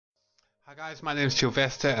Hi guys, my name is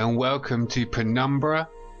Sylvester and welcome to Penumbra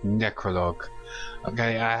Necrologue.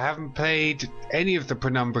 Okay, I haven't played any of the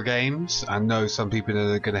Penumbra games. I know some people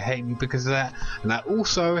are going to hate me because of that. And I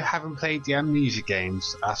also haven't played the Amnesia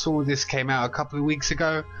games. I saw this came out a couple of weeks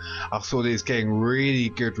ago. I saw this getting really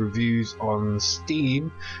good reviews on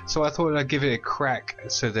Steam. So I thought I'd give it a crack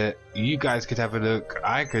so that you guys could have a look.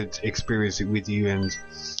 I could experience it with you and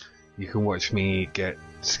you can watch me get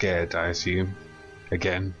scared, I assume.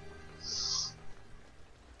 Again.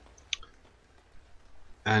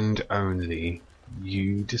 And only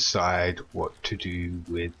you decide what to do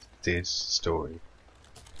with this story.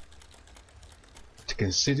 To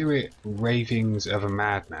consider it ravings of a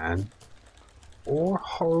madman or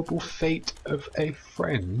horrible fate of a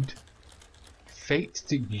friend, fate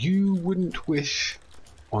that you wouldn't wish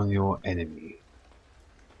on your enemy.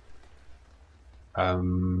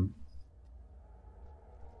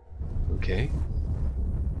 Okay.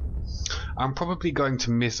 I'm probably going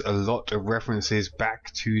to miss a lot of references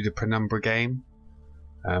back to the Penumbra game,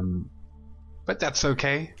 but that's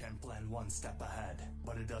okay. You can plan one step ahead,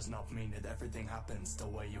 but it does not mean that everything happens the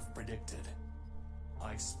way you've predicted.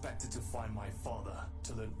 I expected to find my father,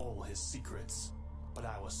 to learn all his secrets, but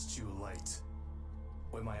I was too late.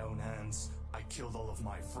 With my own hands, I killed all of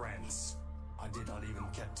my friends. I did not even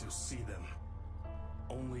get to see them.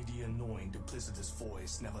 Only the annoying, duplicitous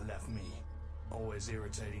voice never left me, always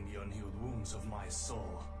irritating the unhealed wounds of my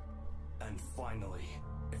soul. And finally,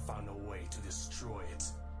 it found a way to destroy it.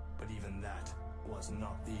 But even that was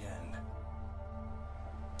not the end.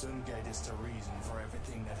 Tungate is the reason for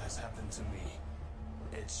everything that has happened to me.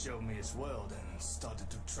 It showed me its world and started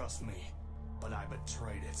to trust me, but I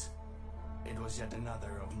betrayed it. It was yet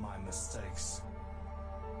another of my mistakes.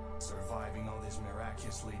 Surviving all this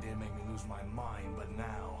miraculously did make me lose my mind, but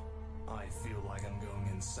now I feel like I'm going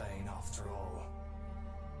insane after all.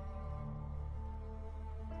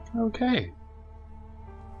 Okay.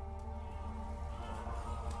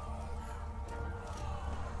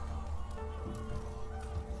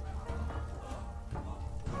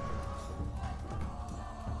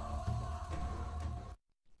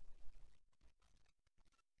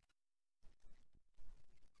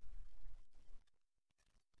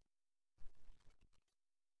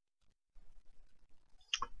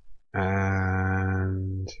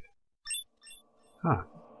 And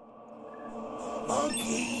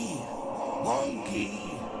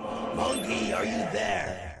Monkey, are you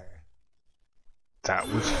there? that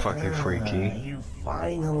was fucking freaky. You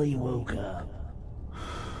finally woke up.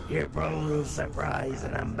 You're probably a little surprised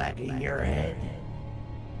that I'm back in your head.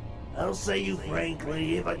 I'll say you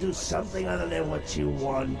frankly, if I do something other than what you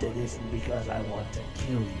want, it isn't because I want to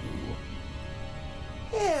kill you.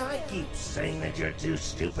 Yeah, I keep saying that you're too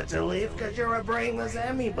stupid to live because you're a brainless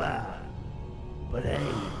amoeba. But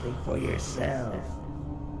hey, think for yourself.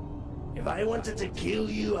 If I wanted to kill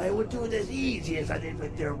you, I would do it as easy as I did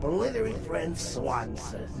with your blithering friend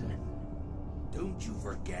Swanson. Don't you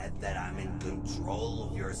forget that I'm in control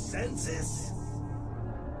of your senses.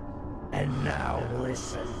 And now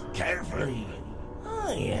listen carefully.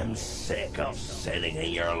 I am sick of sitting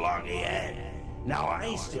in your loggy head. Now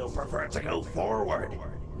I still prefer to go forward,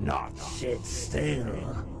 not sit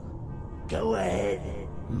still. Go ahead,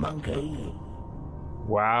 monkey.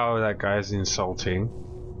 Wow, that guy's insulting.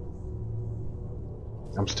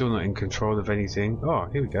 I'm still not in control of anything. Oh,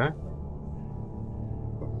 here we go.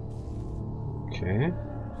 Okay.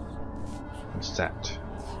 What's that?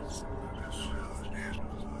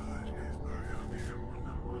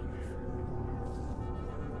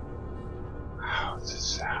 Wow, the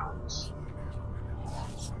sounds.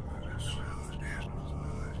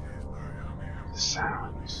 The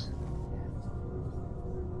sounds.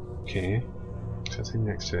 Okay. Something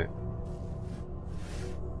next to it.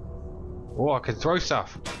 Oh, I can throw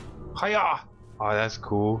stuff. Hiya! Oh, that's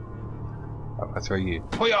cool. Oh, I'll throw you.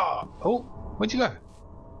 Hiya! Oh, where'd you go?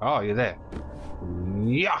 Oh, you're there.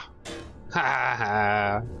 Yeah! Ha ha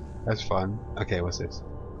ha! That's fun. Okay, what's this?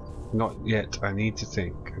 Not yet. I need to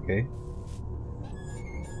think. Okay.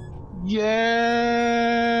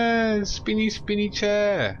 Yeah! Spinny, spinny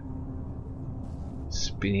chair.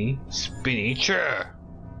 Spinny, spinny chair.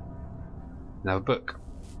 Now a book.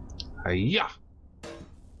 Hiya!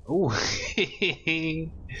 Oh,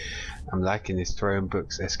 I'm liking this throwing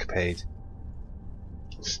books escapade.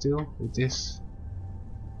 Still with this.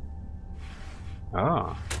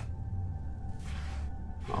 Ah.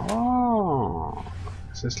 Oh.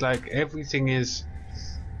 So it's like everything is.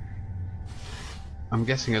 I'm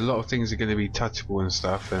guessing a lot of things are going to be touchable and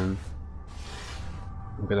stuff, and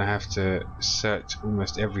I'm going to have to search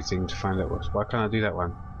almost everything to find out what's. Why can't I do that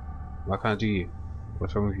one? Why can't I do you?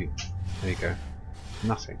 What's wrong with you? There you go.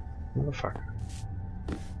 Nothing. Motherfucker.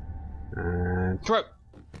 And throw!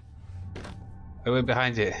 I went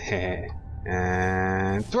behind it.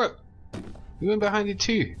 And throw! You went behind it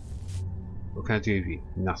too. What can I do with you?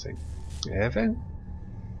 Nothing. Evan?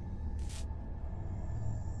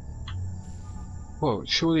 Well,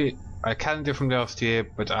 surely a calendar from last year,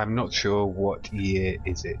 but I'm not sure what year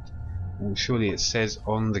is it. Well, surely it says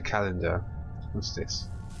on the calendar. What's this?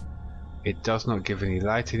 It does not give any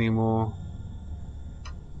light anymore.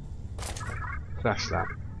 Flashlight.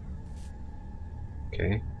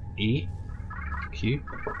 Okay. E? Q?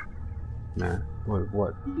 No.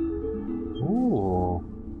 What? Ooh.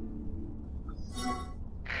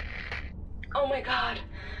 Oh my god.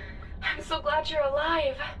 I'm so glad you're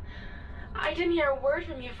alive. I didn't hear a word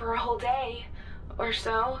from you for a whole day. Or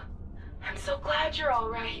so. I'm so glad you're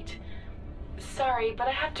alright. Sorry, but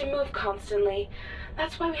I have to move constantly.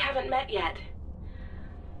 That's why we haven't met yet.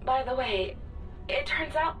 By the way, it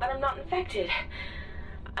turns out that I'm not infected.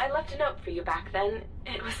 I left a note for you back then.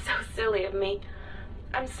 It was so silly of me.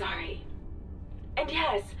 I'm sorry. And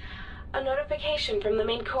yes, a notification from the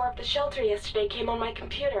main core of the shelter yesterday came on my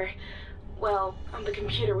computer. Well, on the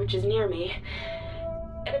computer which is near me.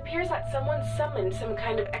 It appears that someone summoned some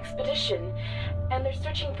kind of expedition, and they're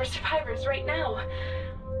searching for survivors right now.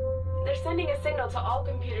 They're sending a signal to all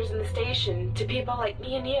computers in the station, to people like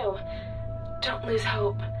me and you. Don't lose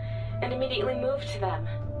hope, and immediately move to them.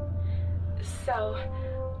 So,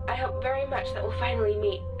 I hope very much that we'll finally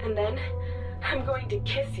meet, and then I'm going to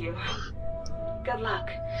kiss you. Good luck.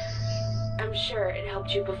 I'm sure it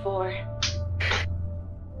helped you before.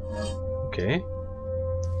 Okay.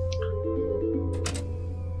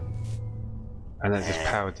 And that just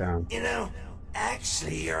powered down. You know,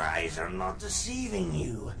 actually your eyes are not deceiving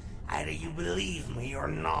you. Either you believe me or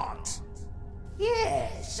not.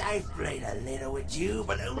 Yes, I've played a little with you,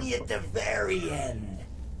 but only at the very end.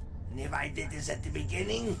 And if I did this at the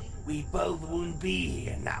beginning, we both wouldn't be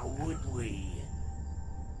here now, would we?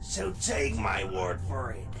 So take my word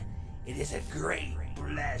for it. It is a great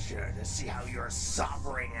pleasure to see how you're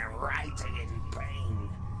suffering and writhing in pain.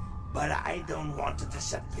 But I don't want to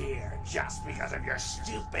disappear just because of your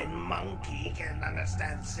stupid monkey can't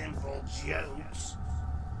understand simple jokes.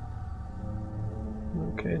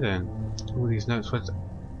 Okay then. All these notes, what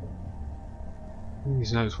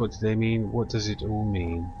do they mean? What does it all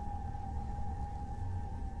mean?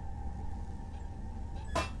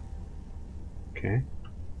 Okay.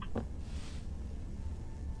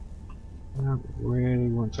 I don't really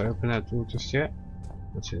want to open that door just yet.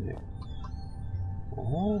 What's in it?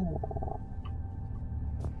 Oh.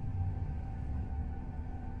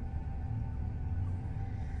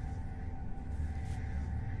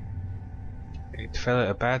 It fell at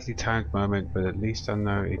a badly timed moment, but at least I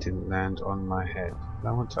know it didn't land on my head.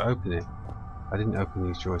 I want to open it. I didn't open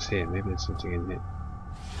these drawers here. Maybe there's something in it.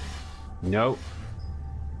 No.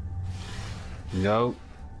 No.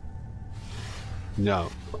 No.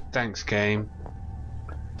 Thanks, game.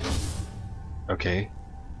 Okay.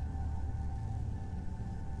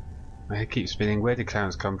 My head keeps spinning. Where did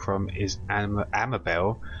clowns come from? Is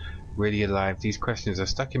Amabel really alive? These questions are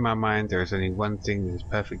stuck in my mind. There is only one thing that is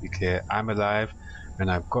perfectly clear. I'm alive,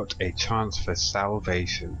 and I've got a chance for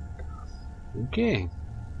salvation. Okay.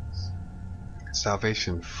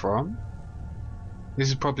 Salvation from? This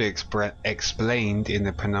is probably explained in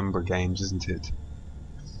the Penumbra games, isn't it?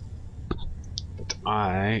 But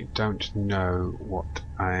I don't know what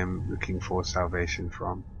I'm looking for salvation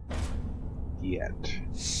from yet.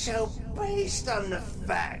 So based on the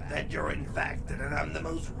fact that you're infected and I'm the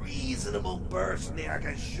most reasonable person here, I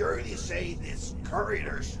can surely say this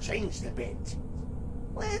corridor's changed a bit.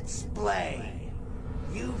 Let's play.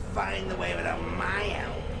 You find the way without my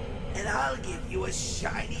help, and I'll give you a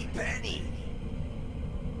shiny penny.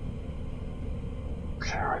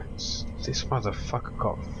 Clarence, this motherfucker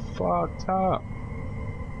got fucked up.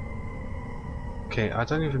 Okay, I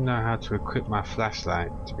don't even know how to equip my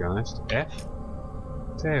flashlight, to be honest. F?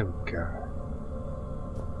 There we go.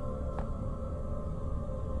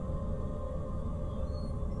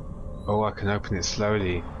 Oh, I can open it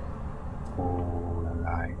slowly. Oh,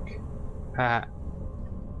 I like. Ha!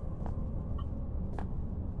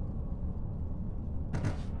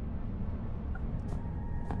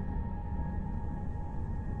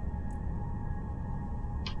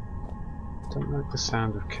 Don't like the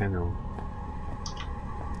sound of kennel.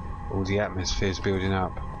 All the atmosphere's building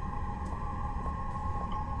up.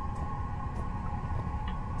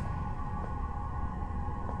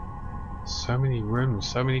 So many rooms,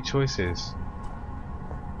 so many choices.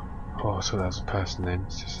 Oh, so that's a person then.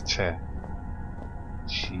 It's just a chair.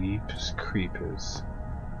 Jeepers creepers.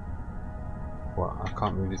 What? I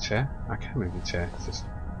can't move the chair? I can move the chair, just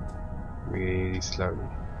really slowly.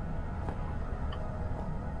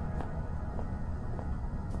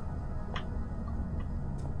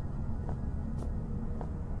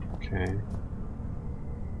 Okay.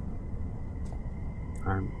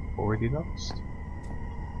 I'm already lost.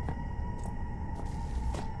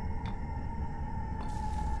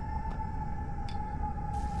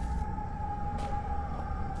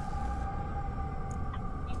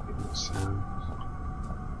 Sound.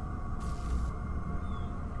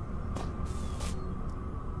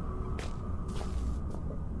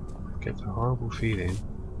 I get the horrible feeling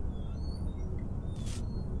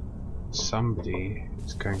somebody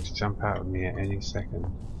is going to jump out of me at any second.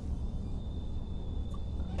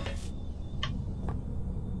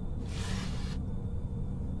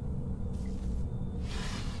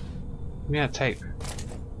 Yeah, tape.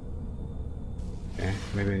 Okay,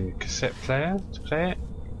 maybe a cassette player to play it.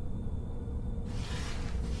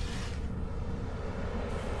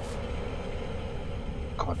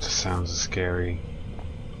 God, the sounds are scary.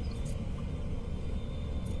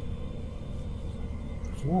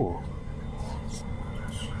 Ooh.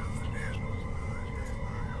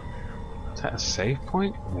 Is that a save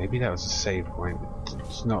point? Maybe that was a save point.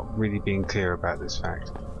 It's not really being clear about this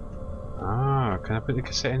fact. Ah, can I put the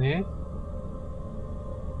cassette in here?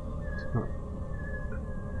 It's not.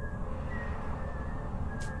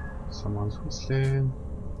 Someone's whistling.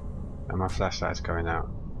 And my flashlight's going out.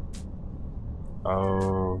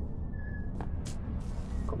 Oh.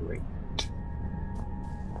 Great.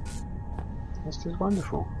 That's just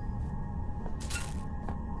wonderful.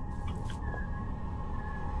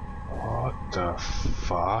 What the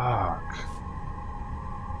fuck?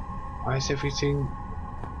 Why is everything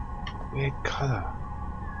weird colour?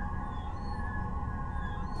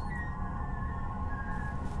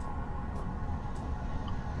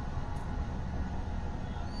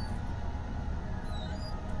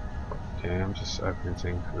 Okay, I'm just opening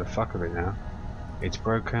things for the fuck of it now. It's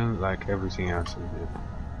broken like everything else in here.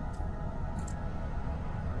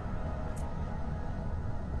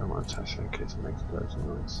 I don't want to touch that kid, it makes loads of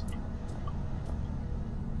noise.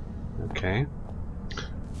 Okay.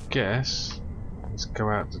 Guess let's go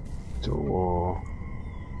out the door.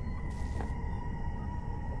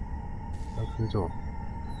 Open the door.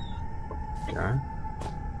 Go.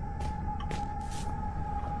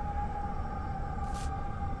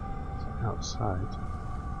 Outside.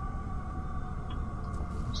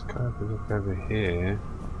 Let's go have a look over here.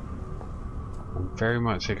 I'm very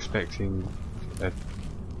much expecting a...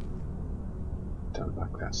 Don't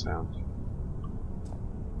like that sound.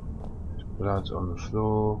 There's blood on the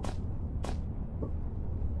floor.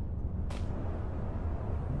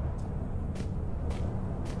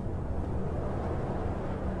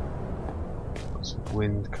 Lots of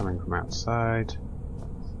wind coming from outside.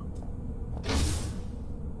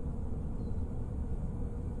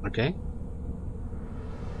 Okay.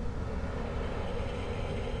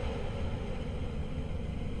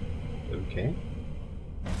 Okay.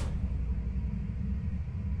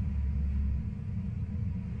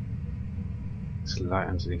 There's a light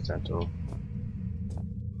underneath that door.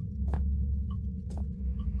 I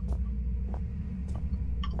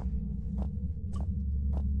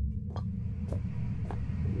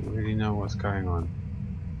don't really know what's going on.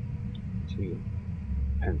 Gee,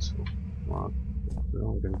 pencil. Well,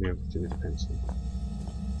 I'm going to be able to do with a pencil.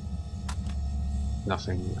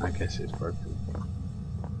 Nothing, I guess, is broken.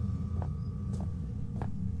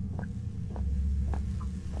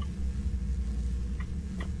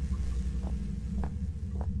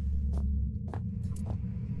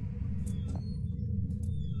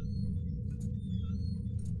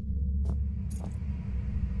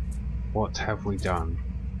 What have we done?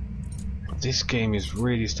 This game is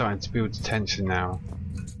really starting to build tension now.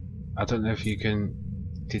 I don't know if you can...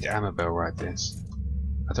 Did Annabelle write this?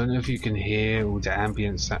 I don't know if you can hear all the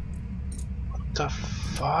ambience. What the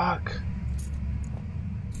fuck?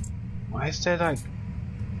 Why is there like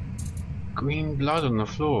green blood on the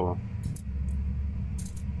floor?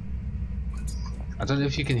 I don't know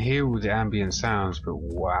if you can hear all the ambient sounds, but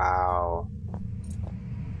wow.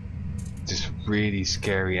 Just really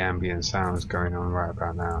scary ambient sounds going on right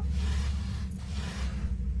about now.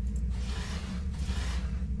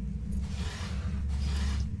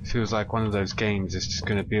 Feels like one of those games that's just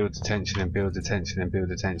going to build the tension and build the tension and build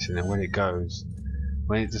the tension, and when it goes,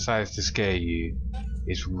 when it decides to scare you,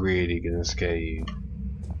 it's really going to scare you.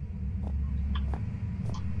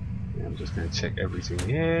 Yeah, I'm just going to check everything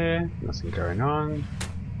here. Nothing going on.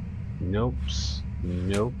 Nopes.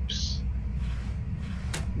 Nopes.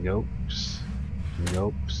 Nopes.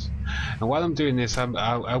 Nopes. And while I'm doing this,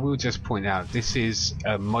 I will just point out this is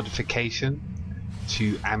a modification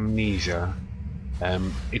to Amnesia.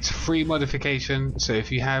 It's a free modification, so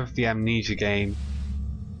if you have the Amnesia game,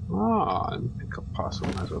 pick up parcel,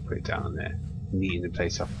 might as well put it down on there, neaten the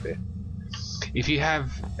place up a bit. If you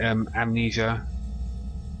have Amnesia,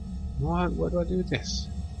 what do I do with this?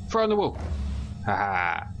 Throw on the wall.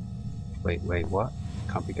 Haha. Wait, what?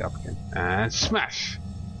 Can't pick it up again. And smash!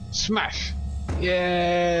 Smash!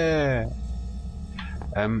 Yeah!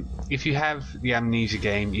 If you have the Amnesia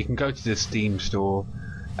game, you can go to the Steam store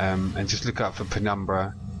and just look up for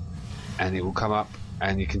Penumbra, and it will come up,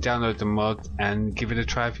 and you can download the mod and give it a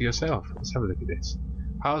try for yourself. Let's have a look at this.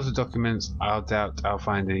 Piles of documents. I doubt I'll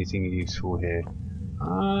find anything useful here.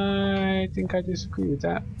 I think I disagree with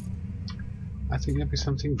that. I think there'll be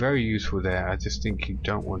something very useful there. I just think you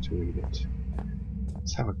don't want to read it.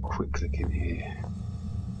 Let's have a quick look in here.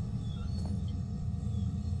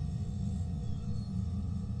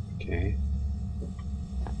 Okay.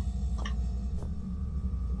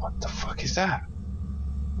 What the fuck is that?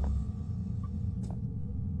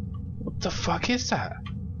 What the fuck is that?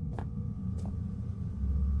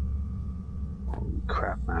 Holy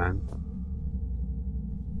crap, man.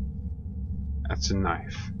 That's a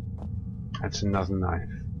knife. That's another knife.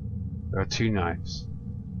 There are two knives.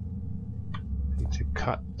 I need to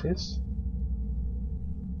cut this.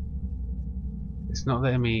 It's not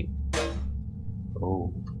letting me...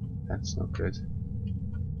 Oh, that's not good.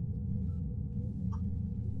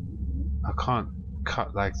 I can't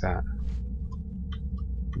cut like that.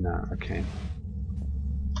 No, okay.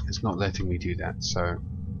 It's not letting me do that, so...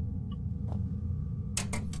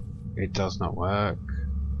 It does not work.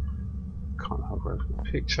 Can't hover over the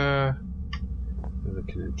picture.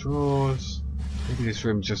 Looking at drawers. Maybe this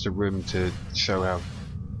room's just a room to show how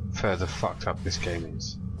further fucked up this game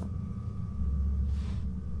is.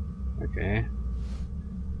 Okay.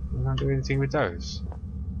 I can't do anything with those.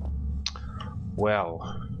 Well,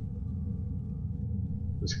 I'm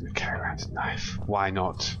just going to carry around a knife. Why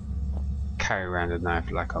not carry around a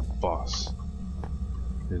knife like a boss?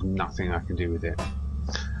 There's nothing I can do with it.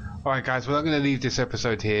 Alright guys, well I'm going to leave this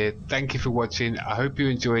episode here. Thank you for watching. I hope you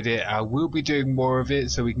enjoyed it. I will be doing more of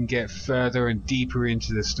it so we can get further and deeper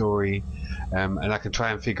into the story. And I can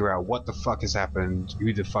try and figure out what the fuck has happened,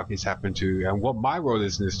 who the fuck it's happened to, and what my role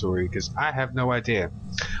is in the story, because I have no idea.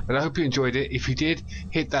 But I hope you enjoyed it. If you did,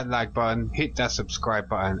 hit that like button, hit that subscribe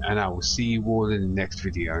button, and I will see you all in the next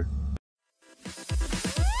video.